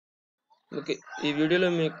Okay. ఈ వీడియోలో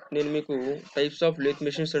నేను మీకు types of lathe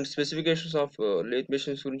machines and specifications of lathe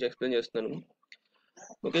machines గురించి ఎక్స్‌ప్లెయిన్ చేస్తున్నాను.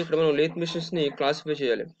 ఓకే. ఇక్కడ మనం లేత్ మెషిన్స్‌ని క్లాసిఫై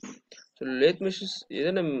చేయాలి. సో లేత్ మెషిన్స్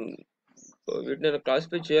ఏదైనా వీటిని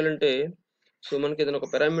క్లాసిఫై చేయాలంటే మనకి ఏదైనా ఒక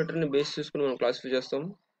పారామీటర్‌ని బేస్ చేసుకొని మనం క్లాసిఫై చేస్తాం.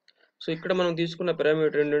 సో ఇక్కడ మనం తీసుకున్న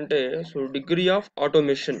పారామీటర్ ఏంటంటే degree of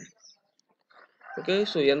automation. Okay.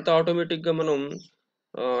 So ఎంత ఆటోమేటిక్‌గా మనం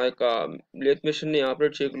యొక్క లేత్ మెషిన్‌ని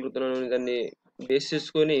ఆపరేట్ చేయగలుగుతున్నాం అనే దాన్ని బేస్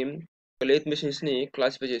చేసుకొని లేత్ మెషిన్స్‌ని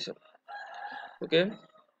క్లాసిఫై చేసాం. ఓకే.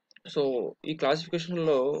 సో ఈ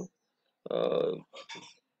క్లాసిఫికేషన్‌లో ఆహ్,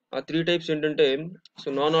 ఆ 3 టైప్స్ ఏంటంటే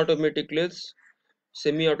non automatic lathes,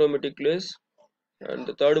 semi automatic lathes and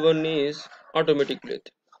the third one is automatic lathe.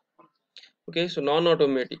 Okay. Non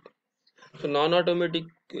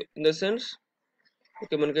automatic in the sense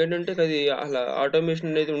okay మనకేంటంటే అది అలా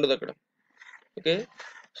ఆటోమేషన్ అనేది ఉండదు అక్కడ. ఓకే.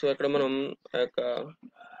 సో అక్కడ మనం ఆ యొక్క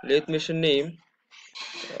లేత్ మెషిన్‌ని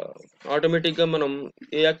ఆటోమేటిక్‌గా మనం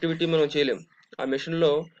ఏ యాక్టివిటీ మనం చేయలేం. ఆ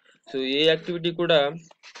మెషిన్‌లో ఏ యాక్టివిటీ కూడా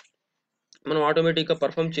మనం ఆటోమేటిక్‌గా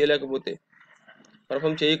పర్ఫామ్ చేయకపోతే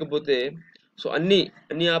అన్ని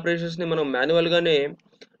ఆపరేషన్స్‌ని మనం మాన్యువల్‌గానే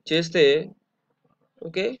చేస్తే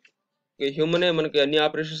ఓకే. హ్యూమనే మనకి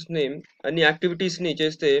అన్ని యాక్టివిటీస్‌ని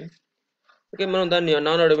చేస్తే ఓకే. మనం దాన్ని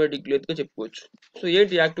నాన్ ఆటోమేటిక్ లేత్‌గా చెప్పుకోవచ్చు.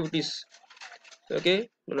 ఏంటి యాక్టివిటీస్? ఓకే.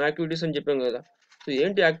 మనం యాక్టివిటీస్ అని చెప్పాం కదా!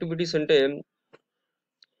 ఏంటి యాక్టివిటీస్ అంటే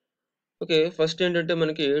ఓకే. ఫస్ట్ ఏంటంటే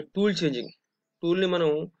మనకి టూల్ చేంజింగ్. టూల్‌ని మనం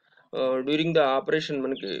డ్యూరింగ్ ద ఆపరేషన్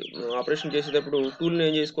మనకి ఆపరేషన్ చేసేటప్పుడు టూల్‌ని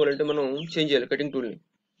ఏం చేసుకోవాలంటే మనం చేంజ్ చేయాలి కటింగ్ టూల్‌ని.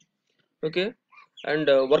 ఓకే.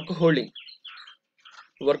 అండ్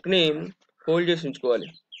వర్క్‌ని హోల్డ్ చేసి ఉంచుకోవాలి.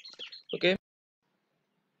 Okay.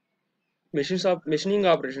 Machining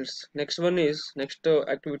operations. Next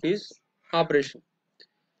activities operation.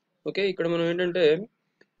 Okay. ఇక్కడ మనం ఏంటంటే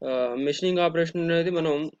మెషినింగ్ ఆపరేషన్ అనేది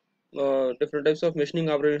మనం different types of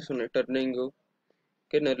machining operations ఉన్నాయి. Turning,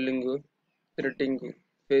 okay, knurling, threading,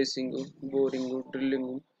 facing, boring,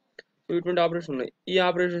 drilling ఇటువంటి ఆపరేషన్స్ ఉన్నాయి. ఈ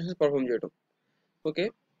ఆపరేషన్స్ పర్ఫామ్ చేయడం. ఓకే.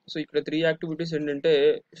 ఇక్కడ 3 యాక్టివిటీస్ ఏంటంటే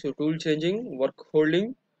tool changing, work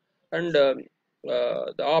holding and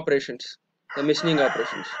the operations, the machining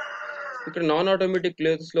operations. ఇక్కడ నాన్ ఆటోమేటిక్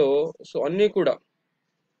లేత్స్‌లో అన్నీ కూడా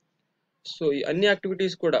ఈ అన్ని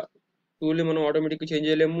యాక్టివిటీస్ కూడా టూల్‌ని మనం ఆటోమేటిక్‌గా చేంజ్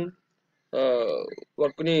చేయలేము.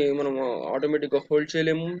 వర్క్‌ని మనం ఆటోమేటిక్‌గా హోల్డ్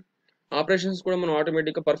చేయలేము. ఆపరేషన్స్ కూడా మనం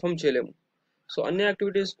ఆటోమేటిక్‌గా పర్ఫామ్ చేయలేము. అన్ని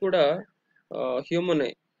యాక్టివిటీస్ కూడా హ్యూమనే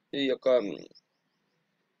ఈ యొక్క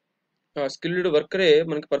స్కిల్డ్ వర్కరే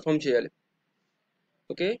మనకి పర్ఫామ్ చేయాలి.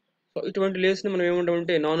 ఓకే. ఇటువంటి లేస్‌ని మనం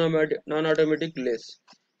ఏమంటామంటే నాన్ ఆటోమేటిక్ లేస్.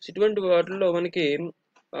 ఇటువంటి వాటిల్లో మనకి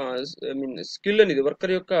ఐ మీన్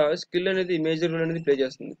వర్కర్ యొక్క స్కిల్ అనేది మేజర్ రోల్ అనేది ప్లే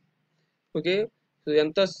చేస్తుంది. ఓకే.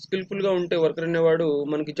 ఎంత స్కిల్‌ఫుల్‌గా ఉంటే వర్కర్ అనేవాడు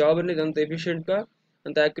మనకి జాబ్ అనేది అంత ఎఫిషియెంట్‌గా,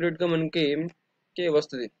 అంత యాక్యురేట్‌గా మనకి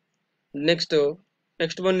వస్తది. Next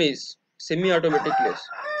next one is semi automatic Lay's.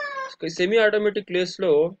 Semi automatic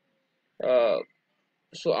లేస్‌లో ఆహ్,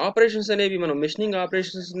 ఆపరేషన్స్ అనేవి మనం మెషినింగ్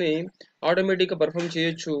ఆపరేషన్స్‌ని ఆటోమేటిక్‌గా పర్ఫామ్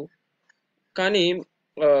చేయొచ్చు. కానీ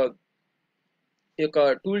ఆహ్, ఈ యొక్క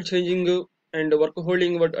tool changing and work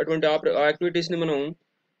holding అటువంటి యాక్టివిటీస్‌ని మనం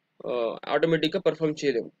ఆటోమేటిక్‌గా పర్ఫామ్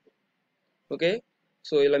చేయలేము. ఓకే.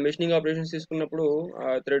 ఇలా మెషినింగ్ ఆపరేషన్స్ తీసుకున్నప్పుడు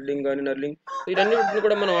థ్రెడ్డింగ్ గాని, నర్లింగ్ వీటన్నిటిని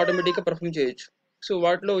కూడా మనం ఆటోమేటిక్‌గా పర్ఫామ్ చేయొచ్చు.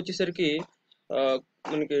 వాటిలో వచ్చేసరికి ఆహ్,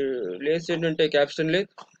 మనకి లేత్స్ ఏంటంటే Capston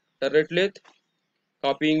lathe, turret lathe,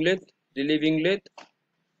 copying lathe, relieving lathe,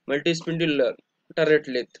 multi spindle turret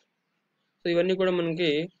lathe. ఇవన్నీ కూడా మనకి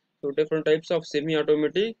different types of semi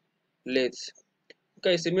automatic lathes.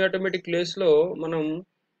 ఇంకా ఈ సెమీ ఆటోమేటిక్ లేత్స్‌లో మనం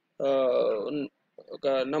ఒక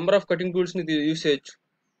నంబర్ ఆఫ్ కటింగ్ టూల్స్‌ని యూజ్ చేయొచ్చు.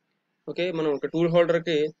 ఓకే. మనం ఒక టూల్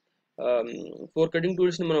హోల్డర్‌కి 4 కటింగ్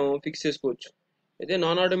టూల్స్‌ని మనం ఫిక్స్ చేసుకోవచ్చు. అయితే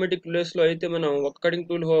నాన్ ఆటోమేటిక్ లేస్‌లో అయితే మనం ఒక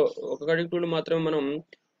కటింగ్ టూల్ మాత్రమే మనం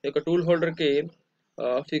ఈ యొక్క టూల్ హోల్డర్‌కి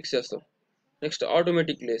ఫిక్స్ చేస్తాం. నెక్స్ట్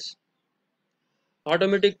ఆటోమేటిక్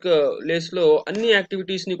లేస్‌లో అన్ని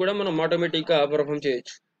యాక్టివిటీస్‌ని కూడా మనం ఆటోమేటిక్‌గా పర్ఫామ్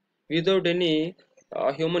చేయొచ్చు. వితౌట్ ఎనీ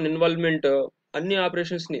హ్యూమన్ ఇన్వాల్వ్‌మెంట్ అన్ని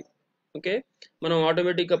ఆపరేషన్స్‌ని ఓకే. మనం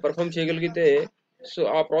ఆటోమేటిక్‌గా పర్ఫామ్ చేయగలిగితే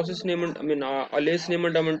ఆ ప్రాసెస్‌ని ఐ మీన్ ఆ లేస్‌ని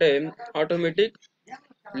ఏమంటామంటే ఆటోమేటిక్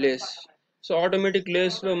లేస్. ఆటోమేటిక్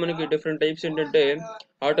లేస్‌లో మనకి డిఫరెంట్ టైప్స్ ఏంటంటే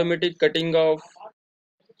ఆటోమేటిక్ కటింగ్ ఆఫ్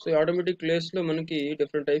ఆటోమేటిక్ లేస్‌లో మనకి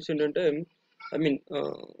డిఫరెంట్ టైప్స్ ఏంటంటే I mean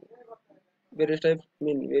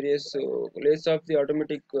various Lay's of the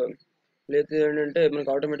automatic lathe ఏంటంటే మనకి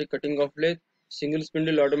automatic cutting of lathe, single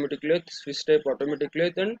spindle automatic lathe, switch type automatic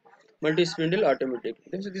lathe and multi spindle automatic.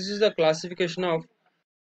 This is the classification of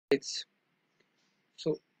lathes. So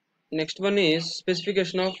next one is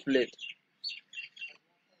specification of lathe.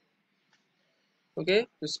 Okay.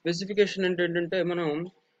 Specification ఏంటంటే మనం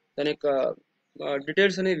దాని యొక్క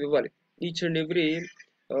details అనేవి ఇవ్వాలి. Each and every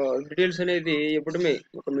details అనేది ఇవ్వడమే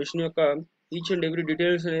ఒక machine యొక్క ఈచ్ అండ్ ఎవ్రీ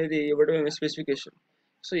డీటెయిల్స్ అనేది ఇవ్వడమే స్పెసిఫికేషన్.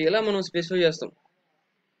 సో ఎలా మనం స్పెసిఫై చేస్తాం,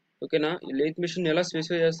 ఓకేనా? ఈ లేత్ మిషన్ ఎలా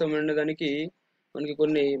స్పెసిఫై చేస్తాం అనే దానికి మనకి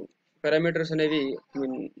కొన్ని పారామీటర్స్ అనేవి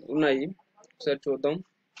ఉన్నాయి, ఒకసారి చూద్దాం.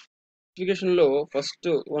 స్పెసిఫికేషన్లో ఫస్ట్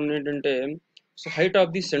వన్ ఏంటంటే so height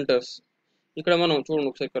of the centres. ఇక్కడ మనం చూడండి,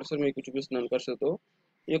 ఒకసారి కర్సర్ మీకు చూపిస్తున్నాను కర్సర్తో.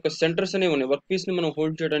 ఈ యొక్క సెంటర్స్ అనేవి ఉన్నాయి వర్క్ పీస్ని మనం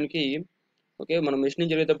హోల్డ్ చేయడానికి. ఓకే, మనం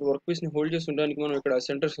మెషినింగ్ జరిగేటప్పుడు వర్క్ పీస్ని హోల్డ్ చేస్తుండడానికి మనం ఇక్కడ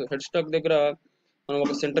సెంటర్స్, హెడ్ స్టాక్ దగ్గర మనం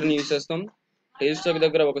ఒక సెంటర్ని యూజ్ చేస్తాం, టెయిల్ స్టాక్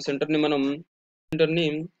దగ్గర ఒక సెంటర్ని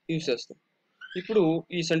యూజ్ చేస్తాం. ఇప్పుడు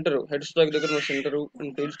ఈ సెంటర్, హెడ్ స్టాక్ దగ్గర ఉన్న సెంటర్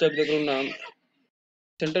అండ్ టెయిల్ స్టాక్ దగ్గర ఉన్న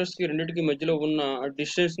సెంటర్స్కి రెండింటికి మధ్యలో ఉన్న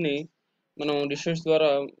డిస్టెన్స్ని మనం డిస్టెన్స్ ద్వారా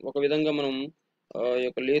ఒక విధంగా మనం ఈ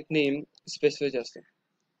యొక్క లేత్ని స్పెసిఫై చేస్తాం.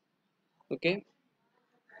 ఓకే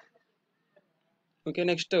ఓకే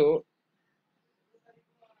నెక్స్ట్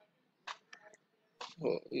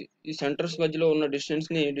ఈ సెంటర్స్ మధ్యలో ఉన్న distance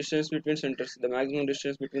between centres, the maximum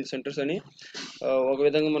distance between centres అని ఒక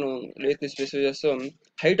విధంగా మనం లేత్ని స్పెసిఫై చేస్తాం.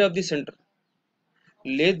 Height of the centre,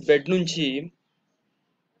 lathe bed నుంచి,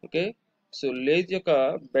 ఓకే, సో లేత్ యొక్క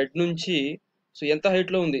బెడ్ నుంచి సో ఎంత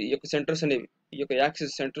హైట్లో ఉంది ఈ యొక్క సెంటర్స్ అనేవి, ఈ యొక్క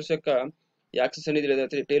యాక్సిస్ సెంటర్స్ యొక్క యాక్సిస్ అనేది, లేదా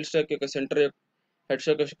టెయిల్ స్టాక్ యొక్క సెంటర్, హెడ్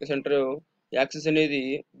స్టాక్ యొక్క సెంటర్ యాక్సిస్ అనేది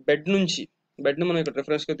బెడ్ను మనం ఇక్కడ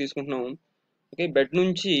రిఫరెన్స్గా తీసుకుంటున్నాం. ఓకే, బెడ్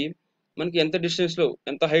నుంచి మనకి ఎంత డిస్టెన్స్లో,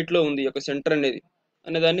 ఎంత హైట్లో ఉంది ఈ యొక్క సెంటర్ అనేది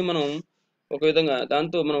అనే దాన్ని మనం ఒక విధంగా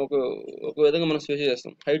దాంతో మనం ఒక విధంగా మనం స్పెసిఫై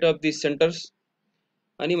చేస్తాం. హైట్ ఆఫ్ ది సెంటర్స్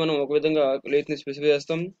అని మనం ఒక విధంగా లేత్ని స్పెసిఫై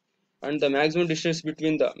చేస్తాం. And the maximum distance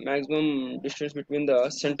between the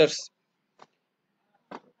centres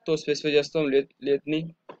తో స్పెసిఫై చేస్తాం లేత్ని.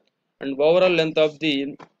 And overall length of the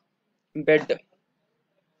bed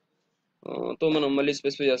తో మనం మళ్ళీ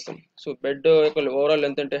స్పెసిఫై చేస్తాం. సో బెడ్ యొక్క ఓవరాల్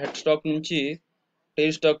లెంత్ అంటే హెడ్ స్టాక్ నుంచి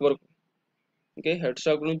టెయిల్ స్టాక్ వరకు, ఓకే, హెడ్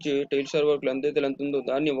స్టాక్ నుంచి టెయిల్ స్టాక్ వరకు లెంత్ అయితే లెంత్ ఉందో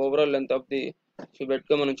దాన్ని overall length of the so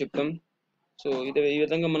బెడ్గా మనం చెప్తాం. సో ఈ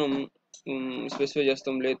విధంగా మనం స్పెసిఫై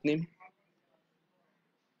చేస్తాం లేత్ని.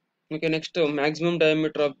 Okay, next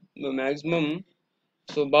maximum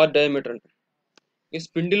so bar diameter అంటే ఈ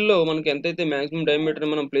స్పిండిల్లో మనకి ఎంతైతే మ్యాక్సిమం డయామీటర్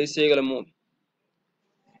మనం ప్లేస్ చేయగలమో,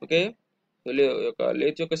 ఓకే, యొక్క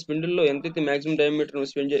లేత్ యొక్క స్పిండిల్లో ఎంతైతే మ్యాక్సిమం డయామీటర్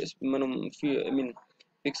మనం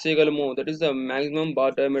ఫిక్స్ చేయగలమో that is the maximum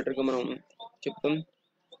bar డయామీటర్గా మనం చెప్తాం.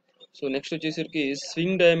 సో నెక్స్ట్ వచ్చేసరికి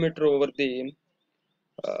swing diameter over the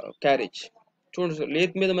carriage. చూడండి, సో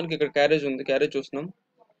లేత్ మీద మనకి ఇక్కడ క్యారేజ్ చూస్తున్నాం.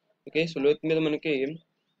 ఓకే, సో లేత్ మీద మనకి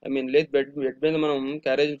లేత్ బెడ్ మీద మనం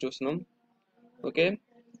క్యారేజ్ చూస్తున్నాం. ఓకే,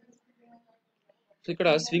 సో ఇక్కడ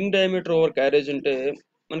స్వింగ్ డయామీటర్ ఓవర్ క్యారేజ్ అంటే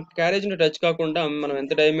మనకి క్యారేజ్ని టచ్ కాకుండా మనం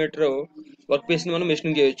ఎంత డయామీటర్ వర్క్ పీస్ని మనం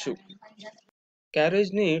మెషినింగ్ చేయొచ్చు.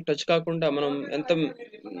 క్యారేజ్ని టచ్ కాకుండా మనం ఎంత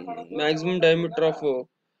మ్యాక్సిమం డయామీటర్ ఆఫ్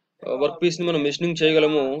వర్క్ పీస్ని మనం మెషినింగ్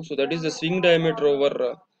చేయగలము. So that is the swing diameter over.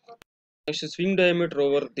 Next swing diameter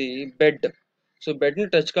over the bed. So బెడ్ని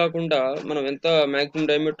touch కాకుండా మనం ఎంత మ్యాక్సిమం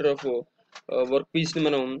డయామీటర్ ఆఫ్ వర్క్ పీస్ని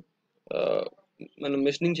మనం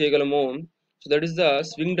మెషినింగ్ చేయగలము. So that is the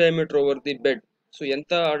swing diameter over the bed. So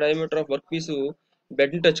ఎంత diameter of work piece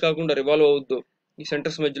బెడ్ని touch కాకుండా revolve అవుద్దో ఈ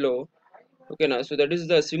centres మధ్యలో, ఓకేనా? So that is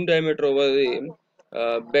the swing diameter over the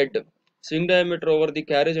bed. Swing diameter over the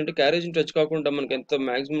carriage అంటే క్యారేజ్ని touch కాకుండా మనకి ఎంత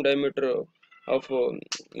maximum diameter of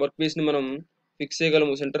work పీస్ని మనం ఫిక్స్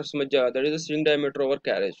చేయగలము సెంటర్స్ మధ్య, that is the swing diameter over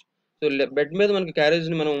carriage. So bed మీద మనకి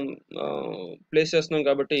క్యారేజ్ని మనం ప్లేస్ చేస్తున్నాం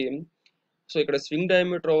కాబట్టి సో ఇక్కడ swing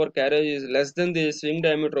diameter over carriage is less than the swing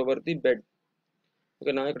diameter over the bed.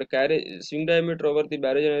 ఓకేనా? ఇక్కడ swing diameter over the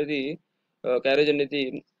carriage అనేది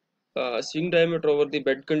swing diameter over the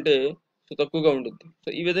bed కంటే సో తక్కువగా ఉంటుంది. సో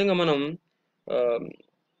ఈ విధంగా మనం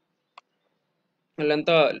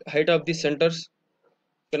length height of the centres,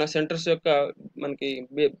 ఓకేనా, సెంటర్స్ యొక్క మనకి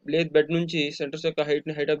లేత్ బెడ్ నుంచి సెంటర్స్ యొక్క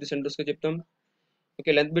హైట్ ఆఫ్ ది సెంటర్స్గా చెప్తాం.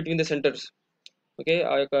 Okay, length between the centres, okay,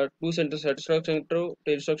 ఆ యొక్క two centres head stock centre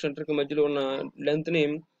tail stock సెంటర్కి మధ్యలో ఉన్న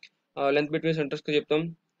లెంత్ బిట్వీన్ సెంటర్స్గా చెప్తాం.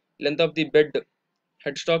 Length of the bed,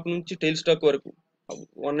 head stock నుంచి టెయిల్ స్టాక్ వరకు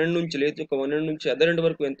వన్ ఎండ్ నుంచి లేత్ యొక్క వన్ ఎండ్ నుంచి అదర్ ఎండ్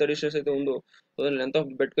వరకు ఎంత డిస్టెన్స్ అయితే ఉందో లెంత్ ఆఫ్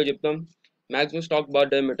బెడ్గా చెప్తాం. మ్యాక్సిమం స్టాక్ బార్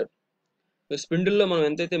డయామీటర్, స్పిండిల్లో మనం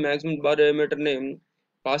ఎంతైతే మ్యాక్సిమం బార్ డయామీటర్ని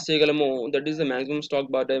పాస్ చేయగలమో that is the maximum stock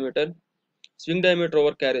bar diameter. Swing diameter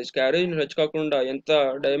over క్యారేజ్ని touch కాకుండా ఎంత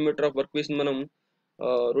డయామీటర్ ఆఫ్ వర్క్ పీస్ని మనం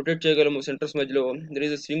రొటేట్ చేయగలము సెంటర్స్ మధ్యలో, that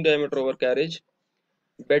is the swing diameter over carriage.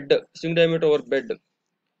 Swing diameter over bed.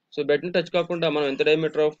 So బెడ్ని touch కాకుండా మనం ఎంత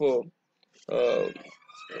డయామీటర్ ఆఫ్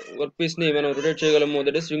వర్క్ పీస్ని మనం రొటేట్ చేయగలము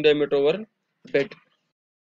that is swing diameter over bed.